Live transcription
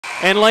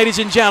And ladies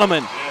and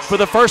gentlemen, for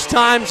the first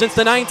time since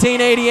the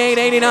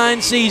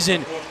 1988-89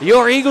 season,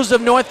 your Eagles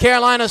of North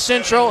Carolina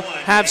Central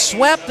have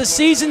swept the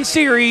season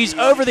series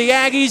over the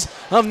Aggies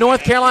of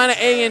North Carolina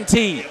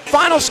A&T.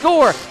 Final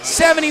score,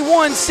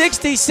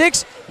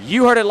 71-66.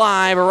 You heard it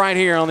live right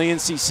here on the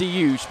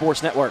NCCU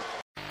Sports Network.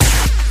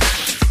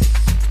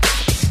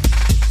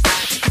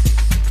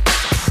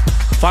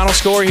 Final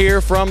score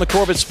here from the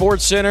Corbett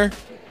Sports Center.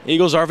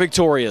 Eagles are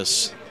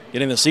victorious,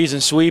 getting the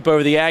season sweep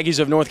over the Aggies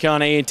of North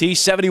Carolina A&T,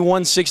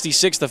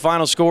 71-66 the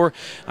final score.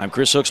 I'm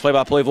Chris Hooks,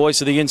 play-by-play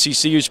voice of the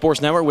NCCU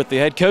Sports Network with the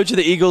head coach of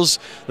the Eagles,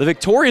 the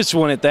victorious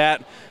one at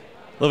that,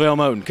 LeVelle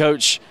Moton.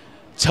 Coach,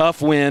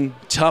 tough win,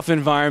 tough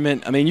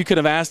environment. I mean, you could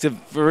have asked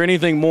for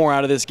anything more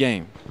out of this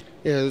game.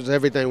 Yeah, it was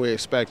everything we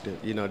expected.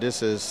 You know,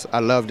 I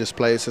love this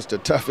place. It's the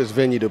toughest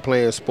venue to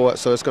play in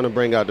sports, so it's going to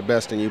bring out the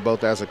best in you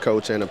both as a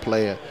coach and a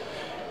player.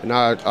 And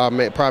our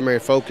primary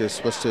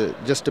focus was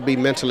just to be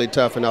mentally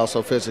tough and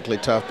also physically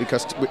tough,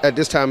 because at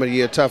this time of the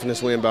year,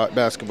 toughness wins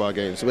basketball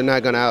games. We're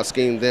not going to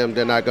out-scheme them.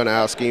 They're not going to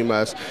out-scheme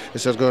us.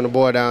 It's just going to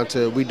boil down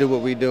to we do what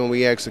we do and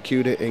we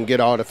execute it and get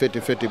all the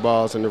 50-50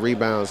 balls and the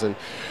rebounds. And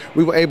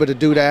we were able to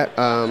do that.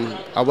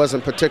 I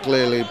wasn't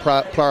particularly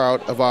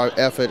proud of our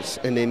efforts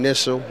in the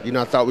initial. You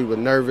know, I thought we were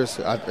nervous.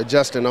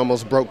 Justin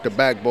almost broke the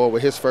backboard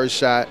with his first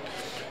shot.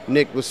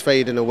 Nick was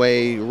fading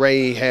away.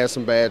 Ray had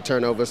some bad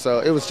turnovers, so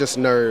it was just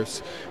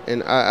nerves.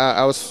 And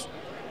I was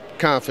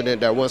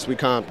confident that once we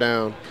calmed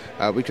down,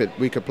 we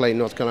could play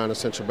North Carolina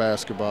Central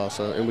basketball.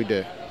 And we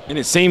did. And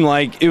it seemed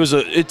like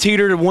it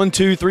teetered a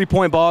 1-2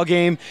 3-point ball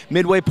game.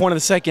 Midway point of the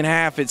second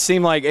half, it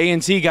seemed like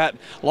A&T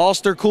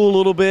lost their cool a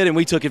little bit, and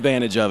we took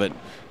advantage of it.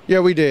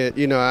 Yeah, we did.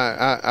 You know,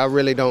 I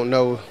really don't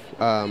know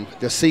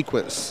the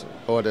sequence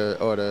or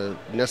the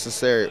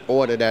necessary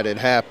order that it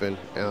happened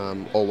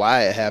or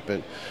why it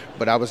happened.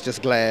 But I was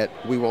just glad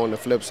we were on the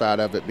flip side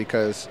of it,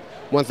 because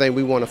one thing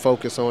we want to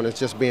focus on is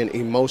just being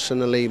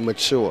emotionally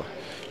mature.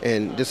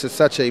 And this is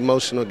such an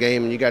emotional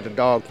game, and you got the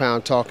dog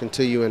pound talking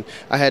to you. And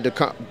I had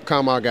to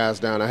calm our guys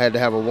down. I had to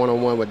have a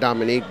one-on-one with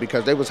Dominique,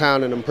 because they was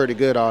hounding him pretty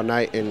good all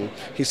night, and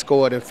he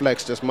scored and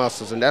flexed his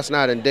muscles. And that's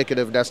not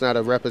indicative. That's not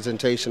a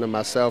representation of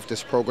myself,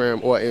 this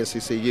program, or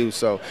NCCU.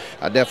 So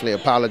I definitely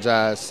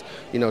apologize,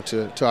 you know,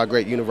 to our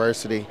great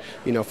university,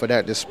 you know, for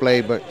that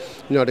display. But,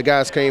 you know, the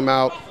guys came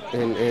out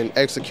and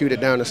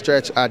executed down the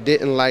stretch. I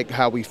didn't like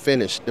how we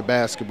finished the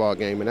basketball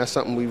game, and that's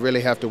something we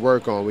really have to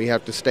work on. We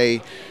have to stay,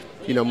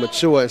 you know,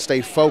 mature and stay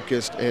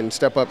focused and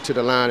step up to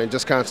the line and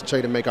just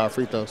concentrate and make our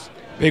free throws.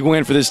 Big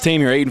win for this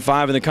team. You're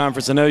 8-5 in the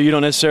conference. I know you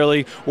don't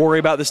necessarily worry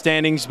about the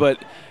standings,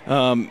 but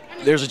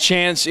there's a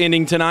chance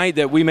ending tonight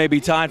that we may be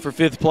tied for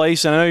 5th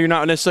place. I know you're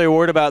not necessarily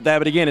worried about that,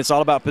 but again, it's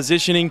all about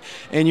positioning,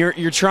 and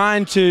you're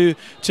trying to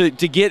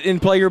get and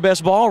play your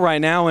best ball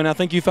right now, and I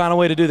think you found a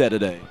way to do that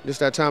today. Just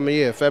that time of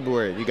year,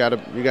 February, you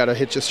gotta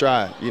hit your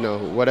stride. You know,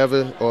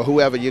 whatever or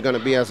whoever you're going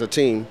to be as a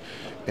team.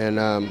 And,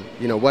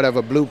 you know,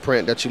 whatever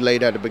blueprint that you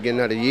laid at the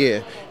beginning of the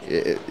year,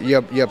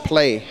 your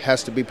play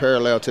has to be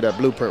parallel to that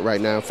blueprint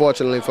right now.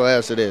 Unfortunately for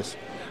us, it is.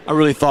 I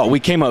really thought we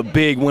came up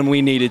big when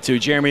we needed to.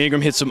 Jeremy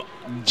Ingram hit some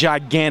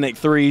gigantic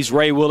threes.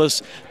 Ray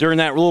Willis, during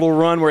that little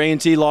run where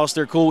A&T lost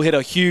their cool, hit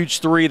a huge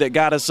three that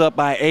got us up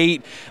by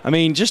 8. I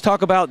mean, just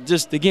talk about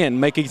again,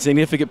 making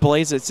significant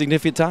plays at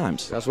significant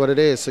times. That's what it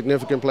is,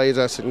 significant plays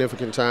at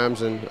significant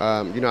times. And,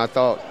 you know, I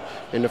thought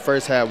in the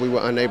first half we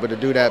were unable to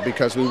do that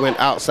because we went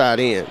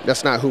outside in.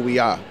 That's not who we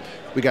are.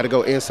 We got to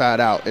go inside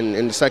out. And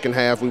in the second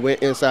half, we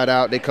went inside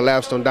out. They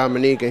collapsed on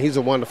Dominique, and he's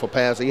a wonderful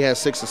passer. He had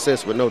 6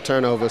 assists with no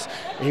turnovers.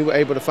 And he was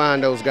able to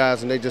find those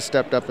guys, and they just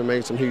stepped up and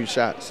made some huge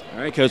shots. All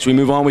right, Coach, we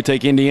move on. We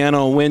take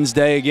Indiana on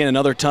Wednesday. Again,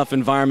 another tough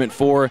environment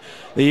for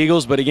the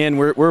Eagles. But, again,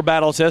 we're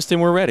battle testing.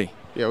 We're ready.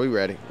 Yeah, we're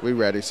ready. We're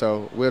ready.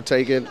 So we'll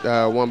take it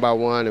one by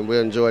one, and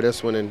we'll enjoy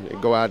this one and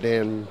go out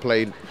there and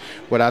play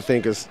what I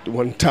think is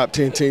one of the top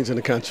 10 teams in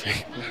the country.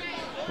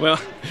 Well,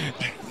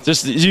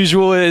 just as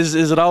usual, as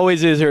it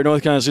always is here at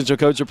North Carolina Central.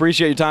 Coach,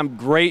 appreciate your time.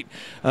 Great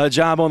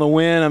job on the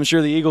win. I'm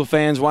sure the Eagle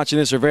fans watching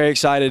this are very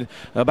excited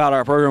about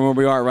our program where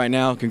we are right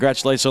now.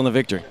 Congratulations on the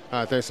victory. All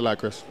right, thanks a lot,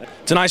 Chris.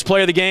 Tonight's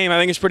player of the game, I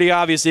think it's pretty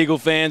obvious, Eagle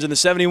fans, in the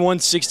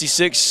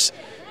 71-66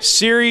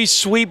 series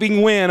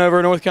sweeping win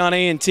over North Carolina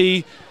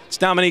A&T. It's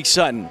Dominique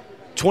Sutton.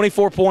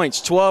 24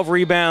 points, 12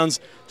 rebounds,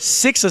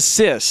 6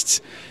 assists.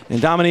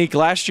 And Dominique,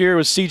 last year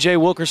was C.J.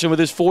 Wilkerson with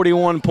his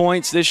 41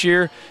 points. This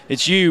year,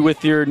 it's you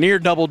with your near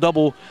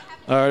double-double,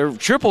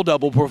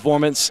 triple-double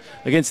performance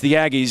against the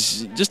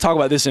Aggies. Just talk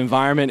about this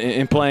environment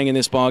and playing in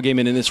this ballgame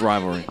and in this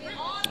rivalry.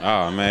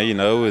 Oh, man, you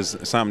know, it was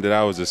something that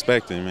I was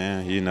expecting,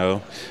 man. You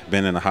know,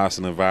 being in a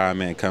hostile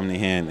environment, coming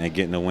in here and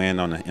getting a win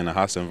in a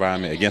hostile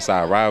environment against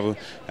our rival,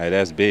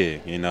 that's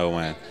big, you know,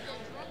 when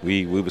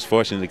we was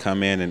fortunate to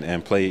come in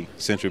and play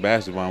Central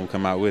basketball and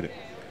come out with it.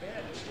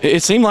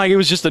 It seemed like it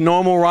was just a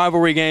normal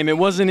rivalry game. It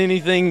wasn't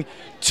anything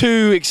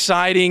too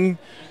exciting.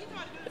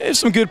 There's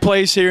some good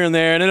plays here and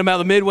there. And then about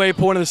the midway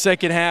point of the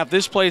second half,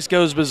 this place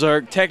goes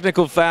berserk.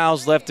 Technical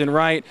fouls left and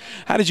right.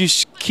 How did you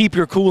keep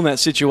your cool in that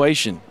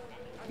situation?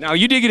 Now,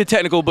 you did get a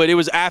technical, but it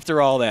was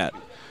after all that.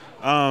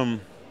 I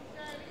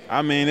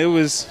I mean, it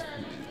was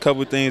a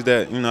couple things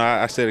that,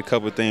 I said a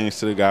couple things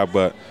to the guy,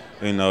 but,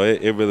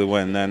 it really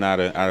wasn't nothing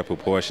out of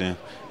proportion.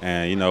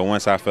 And,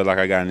 once I felt like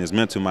I got in his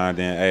mental mind,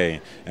 then,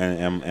 hey,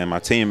 and my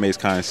teammates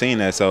kind of seen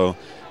that. So,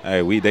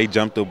 hey, they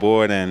jumped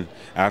aboard, and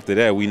after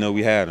that, we know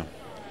we had them.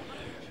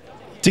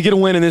 To get a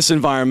win in this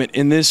environment,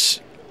 in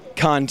this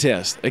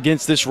contest,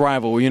 against this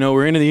rival,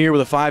 we're into the year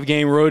with a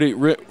 5-game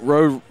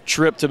road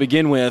trip to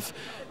begin with.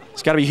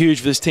 It's got to be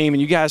huge for this team,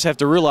 and you guys have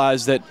to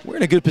realize that we're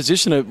in a good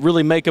position to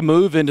really make a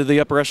move into the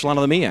upper echelon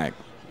of the MEAC.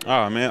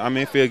 Oh, man, I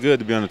mean, it feels good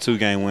to be on a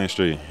 2-game win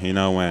streak,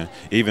 when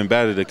even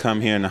better to come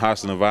here in the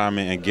hostile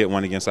environment and get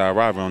one against our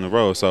rival on the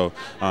road. So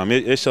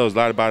it shows a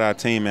lot about our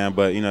team, man,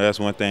 but, that's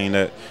one thing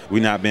that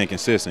we're not being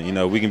consistent.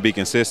 We can be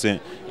consistent,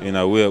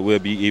 we'll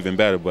be even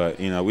better, but,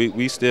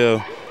 we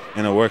still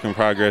in a work in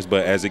progress,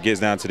 but as it gets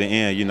down to the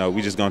end,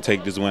 we just going to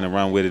take this win and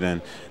run with it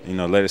and,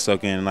 let it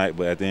soak in tonight,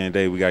 but at the end of the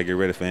day, we got to get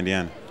ready for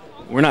Indiana.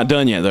 We're not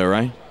done yet, though,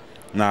 right?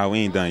 Nah, we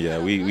ain't done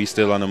yet. We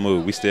still on the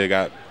move. We still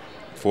got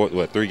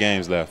 3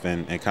 games left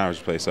in conference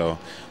play, so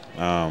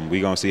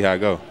we gonna see how it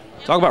go.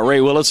 Talk about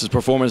Ray Willis's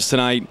performance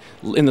tonight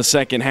in the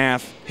second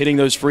half, hitting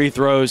those free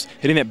throws,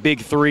 hitting that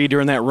big 3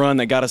 during that run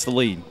that got us the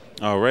lead.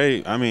 Oh,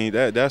 Ray, I mean,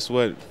 that's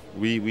what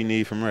we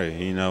need from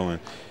Ray, and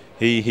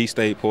he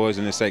stayed poised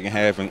in the second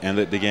half and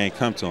let the game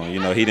come to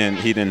him.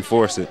 He didn't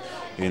force it,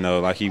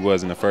 like he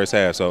was in the first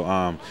half.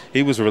 So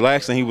he was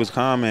relaxed and he was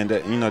calm, and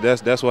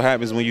that's what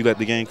happens when you let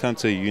the game come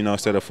to you,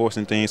 instead of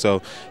forcing things.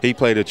 So he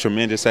played a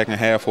tremendous second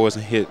half for us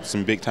and hit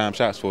some big time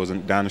shots for us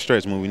down the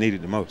stretch when we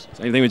needed the most.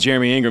 Same thing with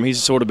Jeremy Ingram.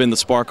 He's sort of been the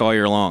spark all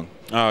year long.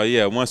 Oh,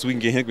 yeah. Once we can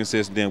get him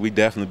consistent, then we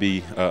definitely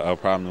be a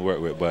problem to work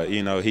with. But,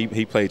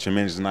 he played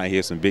tremendous tonight. He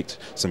hit some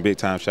big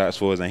time shots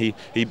for us, and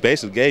he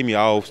basically gave me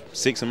all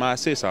 6 of my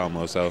assists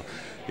almost. So,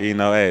 hey,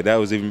 that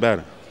was even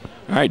better.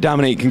 All right,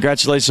 Dominique,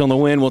 congratulations on the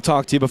win. We'll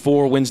talk to you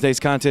before Wednesday's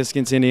contest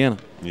against Indiana.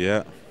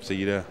 Yeah, see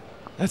you there.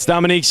 That's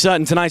Dominique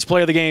Sutton, tonight's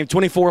player of the game.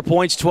 24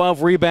 points,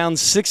 12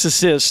 rebounds, 6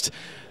 assists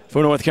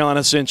for North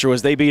Carolina Central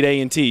as they beat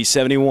A&T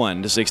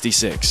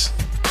 71-66.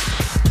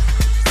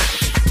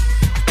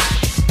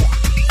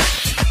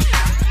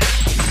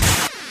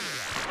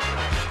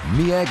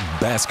 MEAC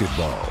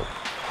basketball.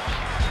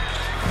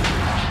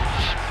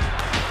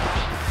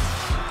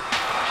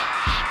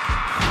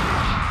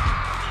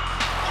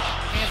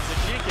 Hands to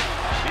Jenkins.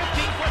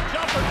 15-foot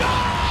jumper.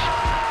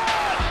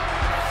 Good!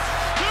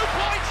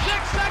 2.6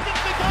 seconds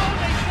to go.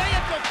 They say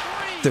it's a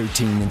 3.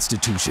 13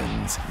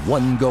 institutions,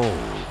 1 goal,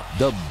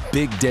 the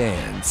big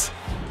dance.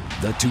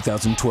 The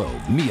 2012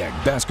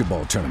 MEAC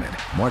basketball tournament,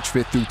 March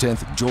 5th through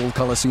 10th, Joel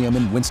Coliseum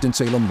in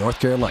Winston-Salem, North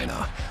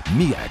Carolina.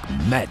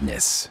 MEAC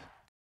Madness.